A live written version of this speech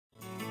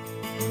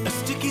A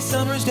sticky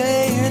summer's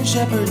day in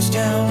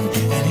Shepherdstown.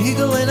 An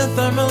eagle in a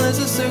thermal is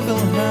a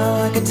circling around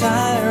like a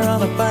tire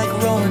on a bike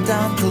rolling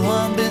down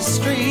Columbus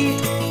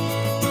Street.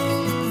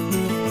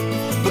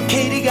 But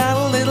Katie got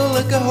a little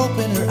look of hope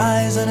in her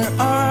eyes, and her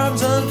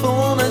arms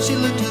unfolded and she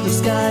looked to the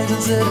skies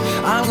and said,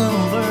 I'm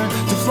gonna learn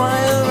to fly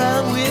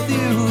around with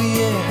you,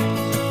 yeah.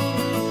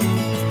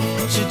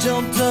 She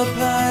jumped up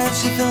high and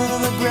she fell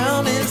on the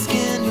ground and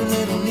skinned her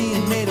little knee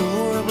and made a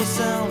horrible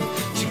sound.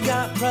 She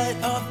got right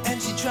up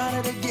and she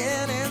tried it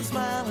again and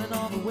smiling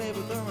all the way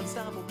with her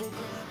unstoppable grin.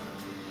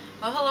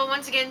 Well, hello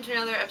once again to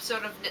another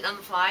episode of Knitting on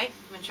the Fly.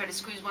 I'm going to try to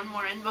squeeze one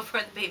more in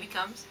before the baby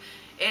comes.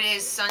 It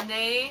is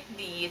Sunday,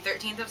 the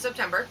 13th of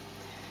September,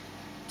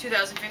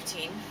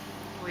 2015.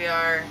 We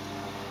are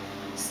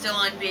still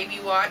on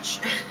baby watch,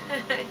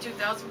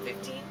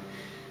 2015.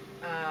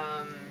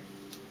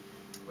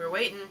 We're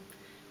waiting.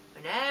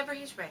 Whenever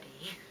he's ready,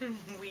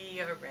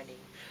 we are ready.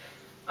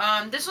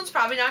 This one's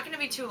probably not going to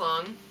be too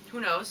long.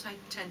 Who knows? I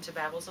tend to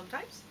babble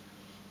sometimes.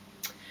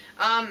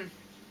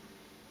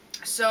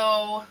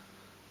 So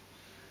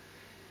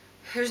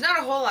there's not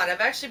a whole lot.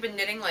 I've actually been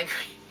knitting like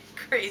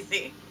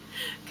crazy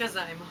because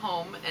I'm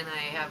home and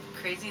I have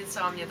crazy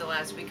insomnia the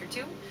last week or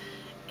two.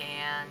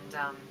 And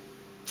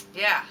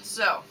yeah,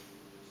 so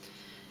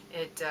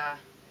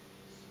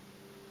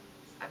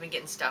I've been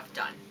getting stuff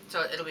done,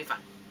 so it'll be fun.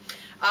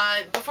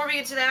 Before we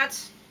get to that,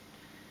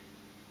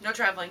 no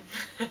traveling.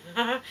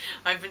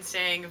 I've been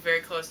staying very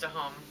close to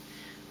home.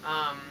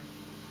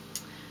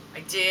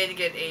 I did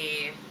get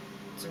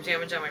some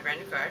damage on my brand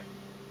new car,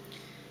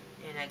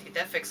 and I had to get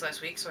that fixed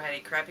last week, so I had a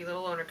crappy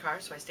little loaner car,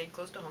 so I stayed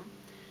close to home.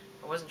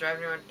 I wasn't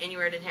driving around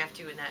anywhere I didn't have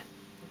to in that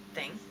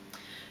thing.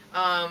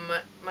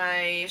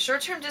 My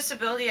short-term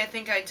disability, I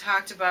think I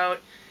talked about.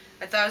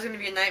 I thought it was going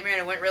to be a nightmare,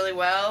 and it went really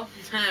well.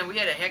 We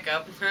had a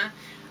hiccup,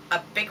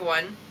 a big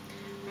one.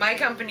 My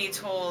company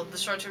told the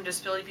short-term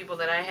disability people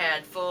that I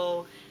had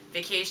full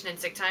vacation and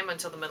sick time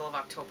until the middle of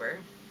October.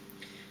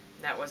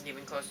 That wasn't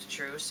even close to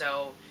true,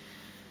 so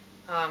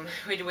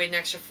we had to wait an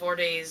extra 4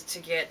 days to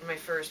get my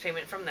first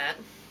payment from that.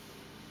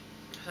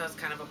 So that was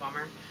kind of a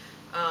bummer.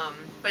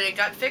 But it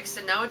got fixed,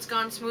 and now it's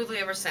gone smoothly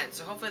ever since,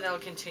 so hopefully that'll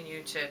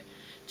continue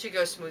to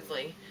go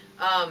smoothly.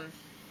 Sorry,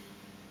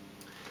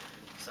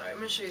 I'm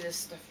going to show you this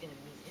stuff in a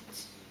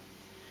minute.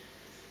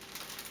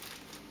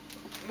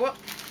 Well,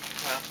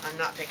 I'm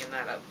not picking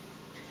that up.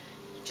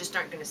 You just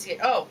aren't going to see it.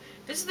 Oh,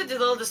 this is the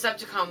little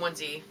Decepticon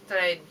onesie that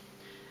I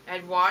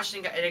had washed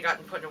and it had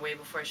gotten put away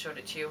before I showed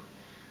it to you.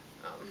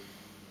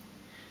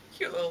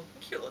 Cute little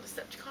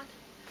Decepticon.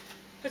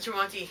 That's your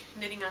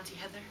knitting auntie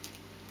Heather.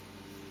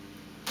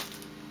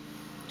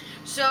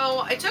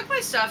 So I took my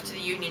stuff to the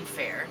Union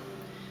Fair.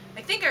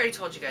 I think I already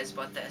told you guys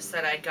about this,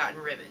 that I'd gotten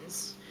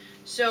ribbons.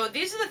 So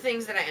these are the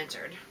things that I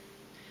entered.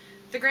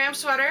 The Graham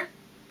sweater,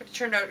 which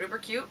turned out uber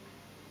cute.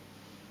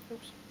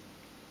 Oops.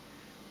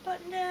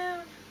 Button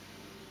down.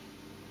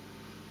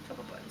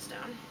 Couple buttons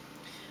down.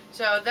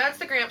 So that's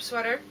the Gramp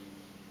sweater.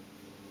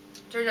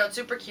 Turned out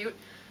super cute.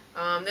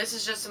 This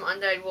is just some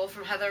undyed wool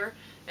from Heather,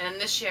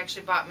 and this she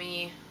actually bought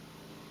me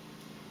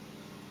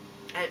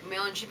at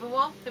Mail and Cheap and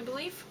Wool, I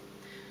believe.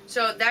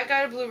 So that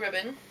got a blue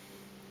ribbon.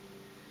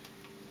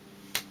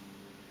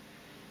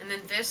 And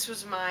then this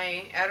was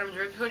my Adam's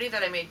Rib hoodie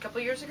that I made a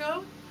couple years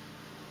ago.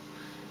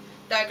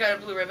 That got a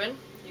blue ribbon.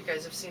 You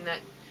guys have seen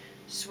that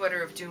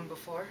sweater of doom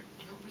before.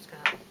 You know, we're just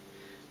gonna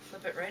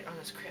flip it right on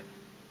his crib.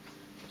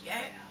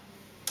 Yeah.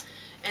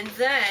 And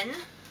then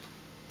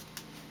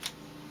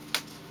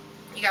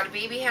you got a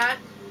baby hat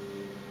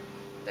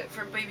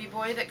for baby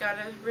boy that got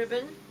a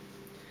ribbon.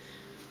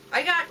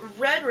 I got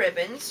red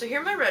ribbons. So here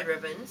are my red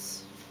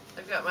ribbons.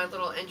 I've got my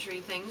little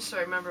entry things so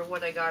I remember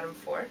what I got them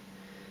for.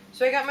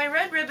 So I got my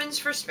red ribbons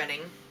for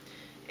spinning,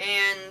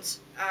 and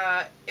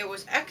it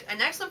was an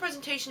excellent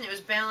presentation. It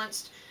was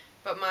balanced,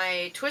 but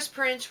my twist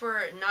prints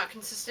were not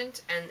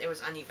consistent and it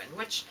was uneven,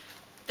 which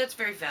that's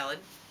very valid.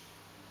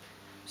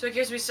 So it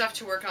gives me stuff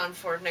to work on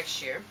for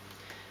next year.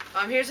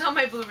 Here's all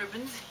my blue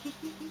ribbons. It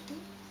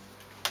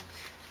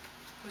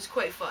was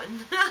quite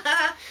fun.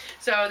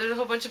 So there's a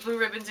whole bunch of blue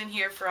ribbons in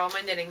here for all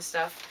my knitting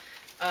stuff.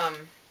 So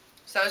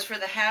that was for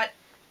the hat,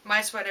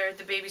 my sweater,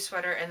 the baby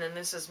sweater, and then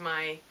this is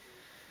my,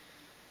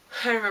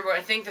 I remember,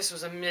 I think this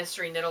was a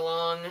mystery knit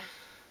along,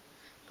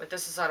 but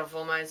this is out of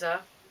Volmiza. I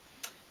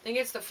think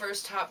it's the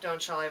first top-down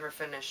shawl I ever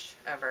finished,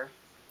 ever.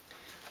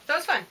 That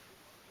was fun.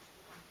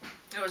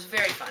 It was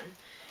very fun.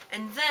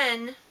 And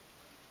then,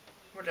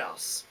 what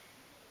else?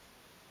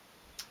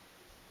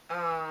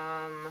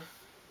 Hi,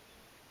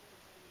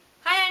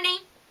 Annie.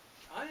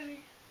 Hi.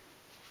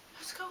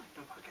 How's it going?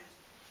 No podcast.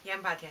 Yeah,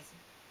 I'm podcasting.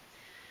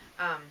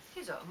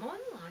 Here's a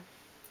mowing the lawn.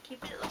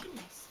 Keeping it looking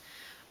nice.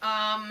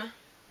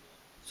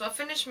 So I'll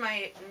finish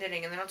my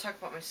knitting and then I'll talk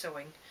about my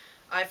sewing.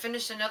 I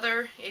finished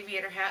another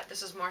aviator hat.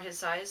 This is more his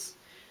size.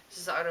 This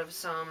is out of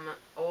some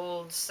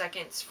old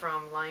seconds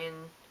from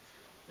Lion,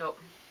 nope,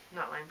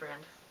 not Lion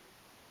Brand.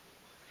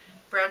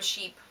 Brown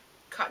Sheep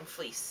Cotton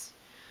Fleece.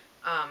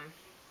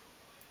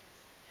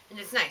 And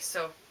it's nice,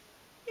 so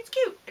it's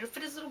cute. It'll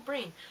fit his little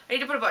brain. I need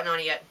to put a button on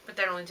it yet, but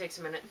that only takes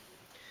a minute.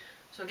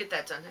 So I'll get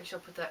that done. Actually,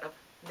 I'll put that up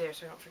there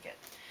so I don't forget.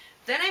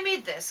 Then I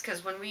made this,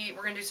 because when we're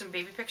going to do some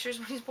baby pictures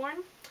when he's born.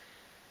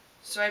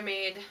 So I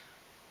made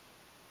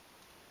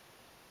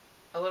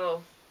a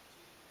little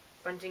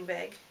bunting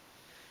bag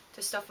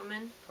to stuff him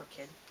in. Poor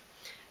kid.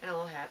 And a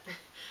little hat.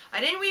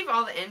 I didn't weave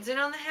all the ends in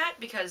on the hat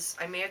because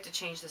I may have to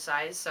change the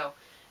size, so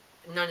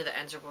none of the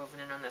ends are woven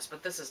in on this,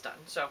 but this is done.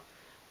 So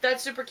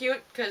that's super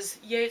cute because,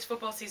 yay, it's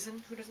football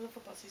season. Who doesn't love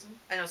football season?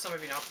 I know some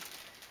of you don't.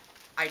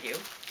 I do.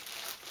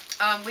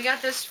 We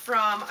got this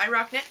from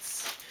iRock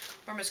Knits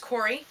from Miss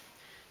Corey.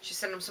 She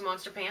sent him some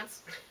monster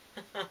pants.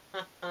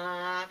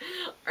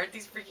 Aren't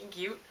these freaking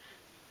cute?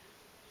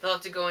 They'll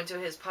have to go into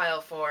his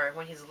pile for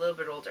when he's a little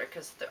bit older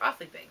because they're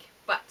awfully big.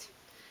 But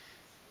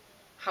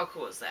how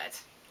cool is that?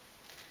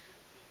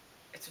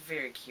 It's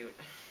very cute.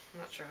 I'm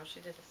not sure how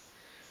she did it.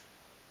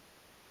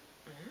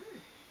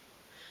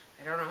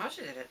 I don't know how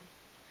she did it.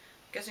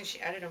 I'm guessing she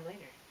added them later.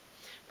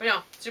 But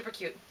no, super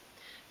cute.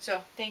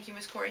 So, thank you,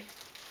 Miss Corey,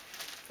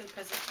 for the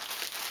present.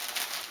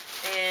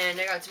 And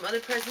I got some other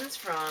presents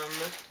from,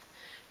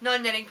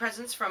 non-knitting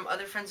presents from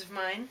other friends of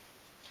mine.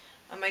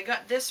 I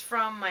got this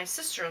from my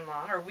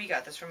sister-in-law, or we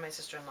got this from my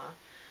sister-in-law.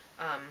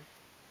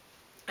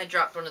 I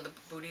dropped one of the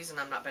booties and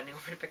I'm not bending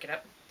over to pick it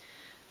up.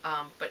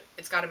 But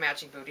it's got a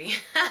matching booty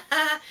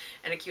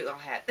and a cute little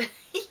hat.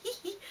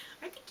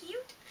 Aren't they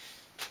cute?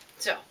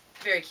 So,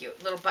 very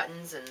cute. Little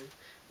buttons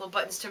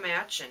to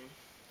match, and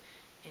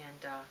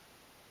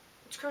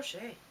it's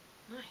crochet.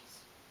 Nice.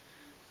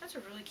 That's a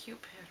really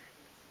cute pattern.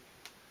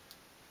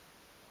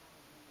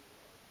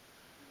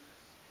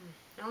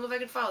 I don't know if I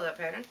can follow that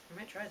pattern. I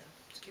might try though.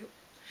 It's cute.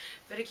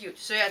 Very cute.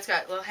 So yeah, it's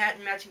got a little hat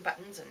and matching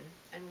buttons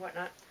and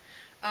whatnot.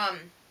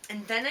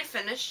 And then I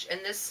finished,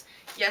 and this,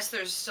 yes,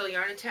 there's still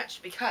yarn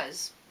attached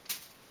because,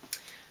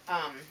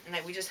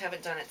 we just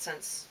haven't done it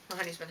since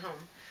Honey's been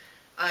home.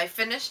 I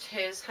finished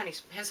his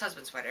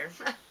husband's sweater.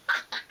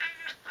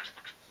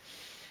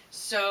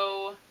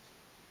 So,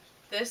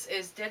 this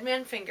is Dead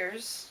Man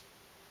Fingers.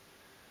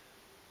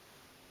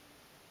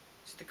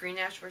 Is it the green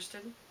ash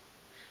worsted?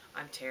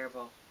 I'm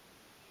terrible.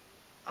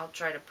 I'll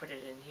try to put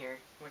it in here,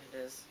 what it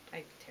is.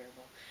 I'm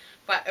terrible.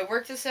 But I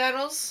worked the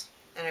saddles,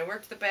 and I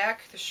worked the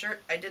back, the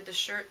shirt. I did the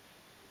shirt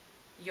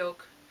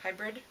yoke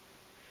hybrid.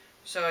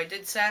 So I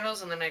did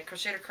saddles, and then I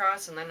crocheted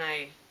across, and then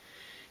I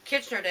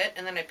Kitchenered it,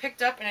 and then I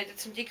picked up and I did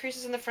some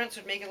decreases in the front so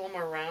it'd make it a little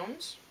more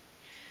round.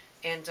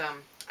 And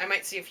I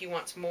might see if he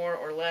wants more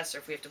or less, or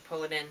if we have to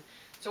pull it in.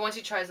 So once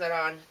he tries that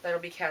on, that'll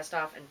be cast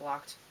off and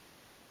blocked.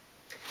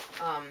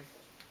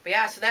 But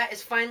yeah, so that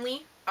is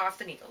finally off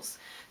the needles.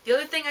 The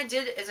other thing I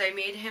did is I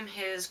made him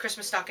his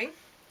Christmas stocking.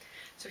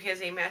 So he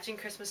has a matching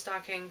Christmas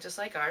stocking just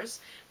like ours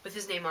with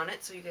his name on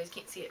it, so you guys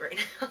can't see it right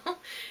now.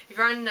 If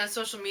you're on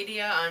social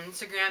media, on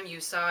Instagram, you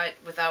saw it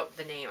without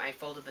the name. I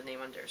folded the name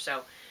under.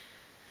 So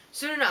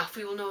soon enough,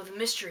 we will know the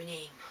mystery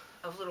name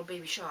of little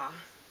baby Shaw,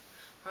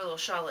 our little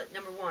Charlotte,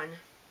 number 1.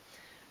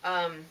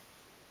 But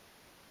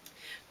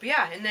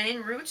yeah, and then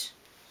en route,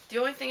 the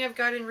only thing I've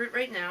got en route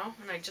right now,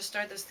 and I just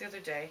started this the other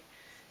day,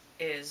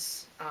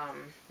 is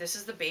this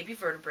is the Baby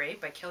Vertebrae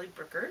by Kelly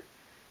Brooker,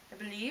 I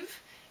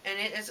believe, and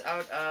it is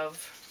out of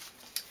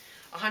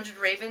 100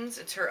 Ravens.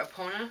 It's her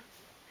Epona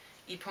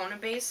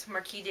base,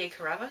 Marquis de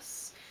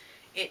Carabas.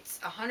 It's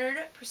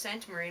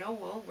 100% merino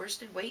wool,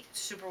 worsted weight,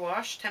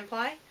 superwash,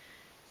 10-ply,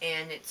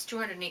 and it's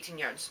 218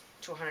 yards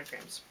to 100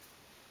 grams.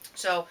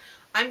 So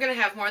I'm gonna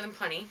have more than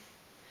plenty.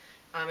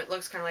 It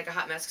looks kind of like a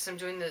hot mess because I'm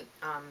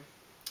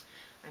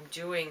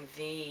doing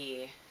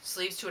the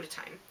sleeves 2 at a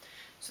time.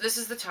 So this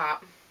is the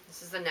top.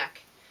 This is the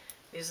neck.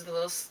 These are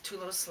the 2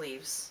 little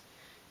sleeves,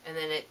 and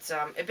then it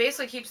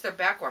basically keeps their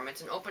back warm.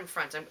 It's an open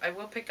front. I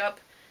will pick up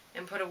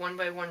and put a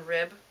 1x1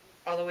 rib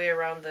all the way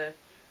around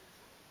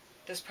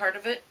this part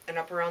of it and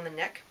up around the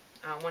neck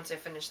once I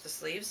finish the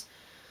sleeves.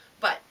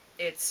 But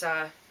it's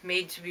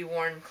made to be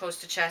worn close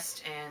to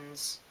chest, and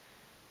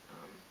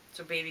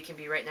so baby can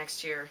be right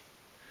next to your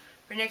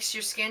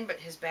skin, but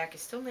his back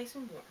is still nice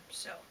and warm.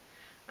 So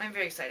I'm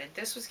very excited.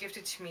 This was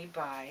gifted to me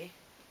by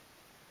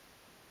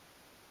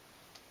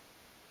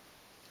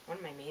one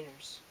of my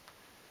mainers,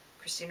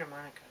 Christina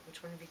Monica.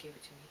 Which one of you gave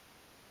it to me?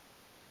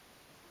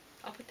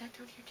 I'll put that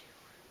down here too.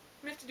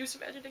 I'm gonna have to do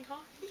some editing,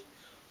 huh?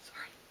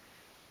 Sorry.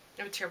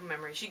 I have a terrible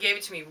memory. She gave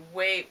it to me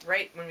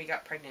right when we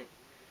got pregnant.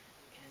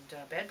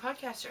 And bad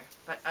podcaster.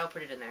 But I'll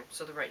put it in there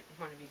so the right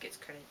one of you gets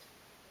credit.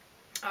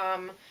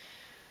 I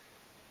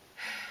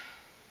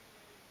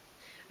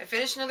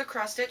finished another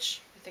cross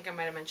stitch. I think I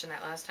might have mentioned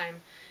that last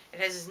time. It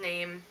has his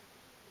name,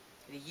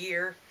 the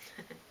year,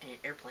 and an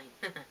airplane.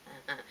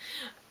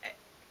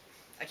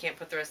 I can't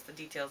put the rest of the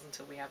details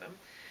until we have him.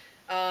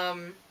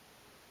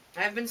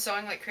 I've been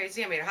sewing like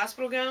crazy. I made a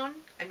hospital gown.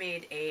 I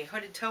made a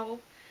hooded towel.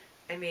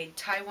 I made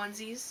tie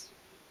onesies.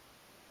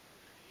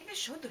 I think I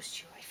showed those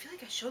to you. I feel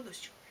like I showed those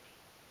to you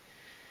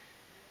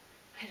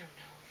already. I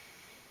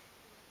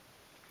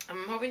don't know.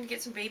 I'm hoping to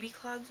get some baby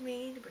clogs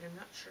made, but I'm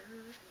not sure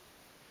if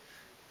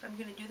I'm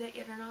going to do that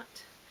yet or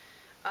not.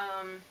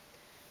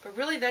 But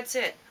really that's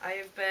it. I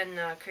have been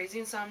crazy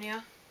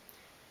insomnia,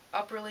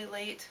 up really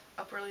late,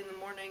 up early in the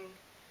morning,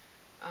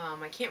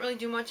 I can't really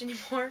do much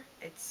anymore.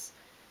 It's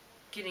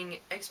getting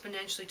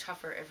exponentially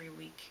tougher every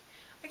week.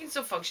 I can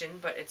still function,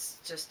 but it's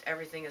just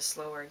everything is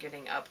slower.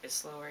 Getting up is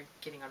slower.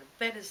 Getting out of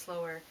bed is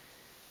slower.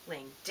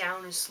 Laying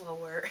down is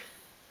slower.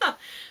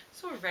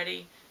 So we're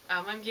ready.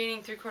 I'm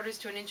gaining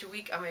 3/4 to an inch a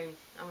week on my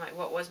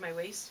what was my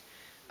waist.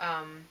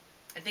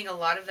 I think a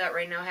lot of that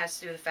right now has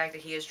to do with the fact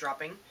that he is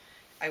dropping.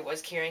 I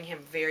was carrying him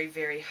very,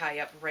 very high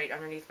up right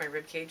underneath my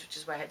rib cage, which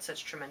is why I had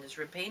such tremendous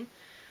rib pain.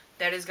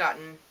 That has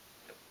gotten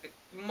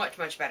much,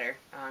 much better.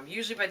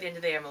 Usually by the end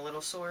of the day I'm a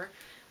little sore,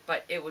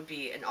 but it would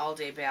be an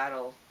all-day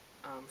battle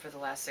for the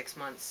last 6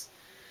 months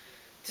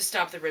to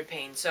stop the rib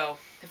pain. So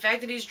the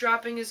fact that he's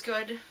dropping is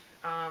good.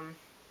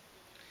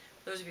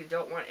 Those of you who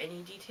don't want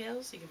any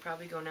details, you can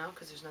probably go now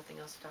because there's nothing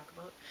else to talk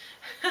about.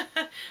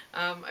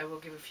 I will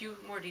give a few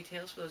more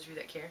details for those of you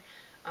that care.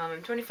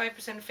 I'm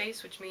 25% of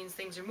face, which means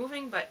things are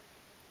moving, but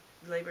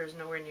labor is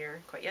nowhere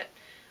near quite yet.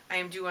 I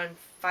am due on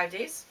 5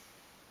 days.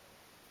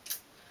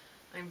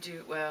 I'm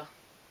due,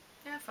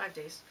 5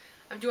 days.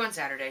 I'm due on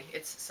Saturday.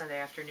 It's Sunday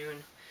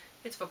afternoon.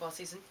 It's football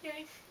season.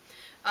 Yay.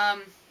 Yeah,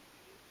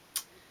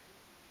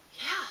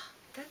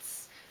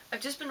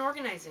 I've just been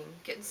organizing,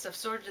 getting stuff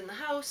sorted in the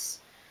house.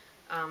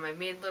 I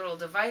made little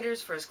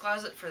dividers for his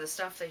closet for the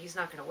stuff that he's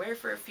not going to wear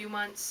for a few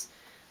months.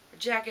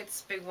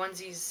 Jackets, big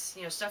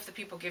onesies, stuff that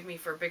people give me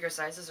for bigger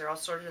sizes are all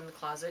sorted in the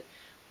closet,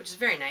 which is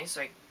very nice,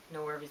 so I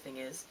know where everything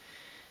is.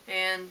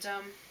 And,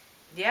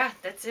 yeah,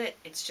 that's it.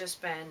 It's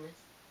just been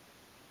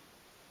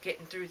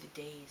getting through the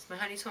days. My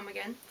honey's home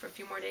again for a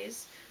few more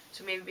days,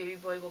 so maybe baby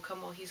boy will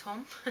come while he's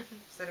home,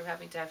 instead of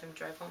having to have him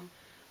drive home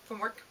from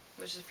work,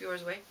 which is a few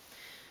hours away.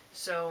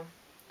 So,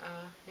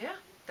 yeah,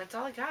 that's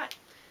all I got.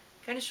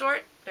 Kind of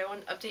short, but I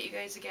want to update you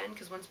guys again,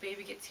 because once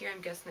baby gets here,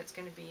 I'm guessing it's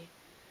going to be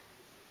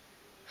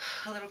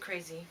a little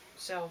crazy.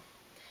 So,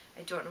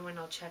 I don't know when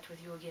I'll chat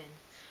with you again.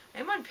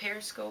 I'm on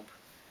Periscope.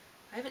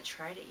 I haven't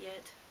tried it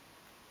yet.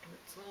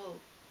 It's a little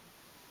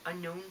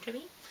unknown to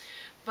me,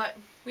 but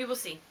we will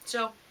see.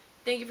 So,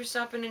 thank you for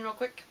stopping in real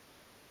quick.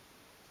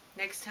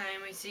 Next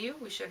time I see you,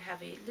 we should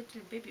have a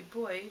little baby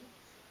boy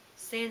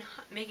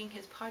making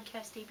his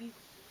podcast debut.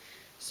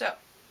 So,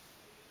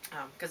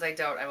 because I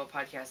doubt I will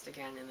podcast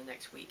again in the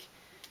next week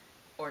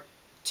or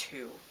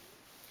 2.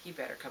 He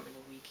better come in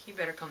a week. He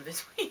better come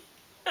this week.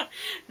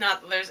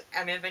 Not that there's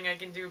anything I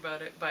can do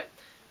about it, but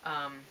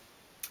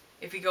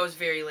if he goes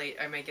very late,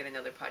 I might get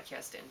another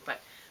podcast in.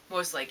 But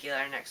most likely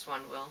our next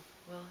one will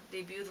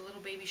debut the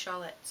little baby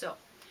Charlotte. So,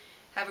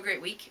 have a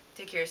great week.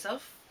 Take care of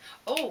yourself.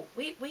 Oh,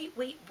 wait.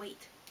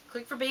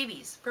 Click for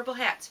babies. Purple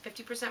hats.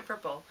 50%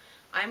 purple.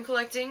 I'm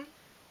collecting.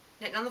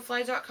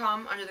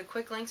 KnittingOnTheFly.com. Under the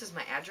quick links is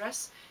my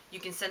address. You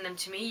can send them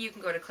to me. You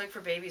can go to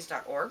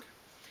clickforbabies.org.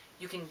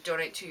 You can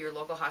donate to your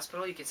local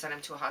hospital. You can send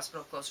them to a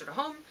hospital closer to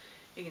home.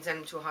 You can send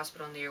them to a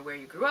hospital near where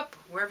you grew up,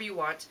 wherever you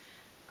want.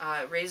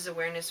 Raises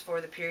awareness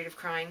for the period of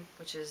crying,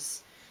 which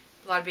is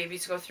a lot of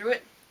babies go through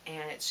it,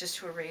 and it's just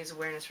to raise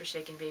awareness for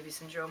shaken baby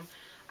syndrome.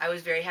 I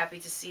was very happy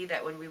to see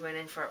that when we went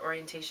in for our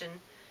orientation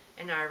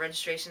and our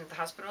registration at the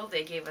hospital,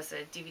 they gave us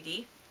a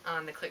DVD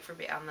on the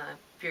on the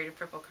period of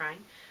purple crying,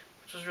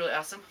 which was really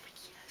awesome.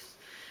 Yes.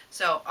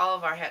 So all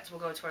of our hats will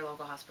go to our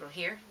local hospital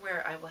here,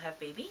 where I will have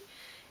baby.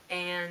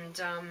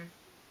 And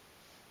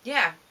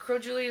yeah, Crow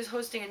Julie is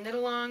hosting a knit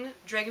along.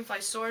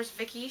 Dragonfly Soars,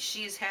 Vicky,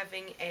 she's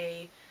having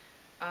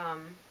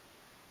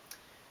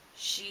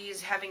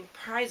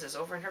prizes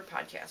over in her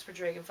podcast for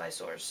Dragonfly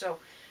Soars. So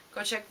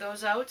go check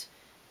those out.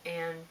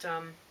 And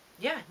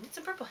yeah, knit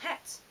some purple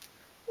hats.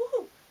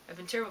 Woohoo! I've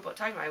been terrible about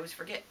talking about it. I always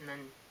forget, and then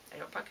I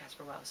don't podcast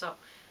for a while. So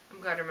I'm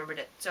glad I remembered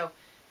it. So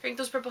crank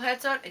those purple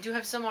hats out. I do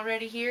have some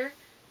already here,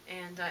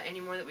 and any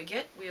more that we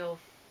get, we will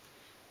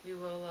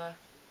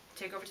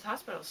take over to the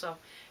hospital. So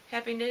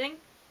happy knitting.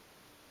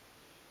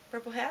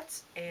 Purple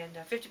hats and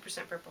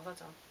 50% purple.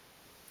 That's all.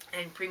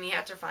 And preemie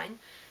hats are fine.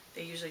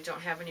 They usually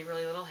don't have any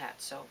really little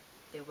hats, so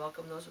they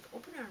welcome those with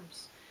open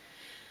arms.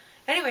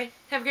 Anyway,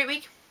 have a great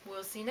week.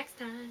 We'll see you next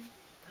time.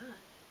 Bye.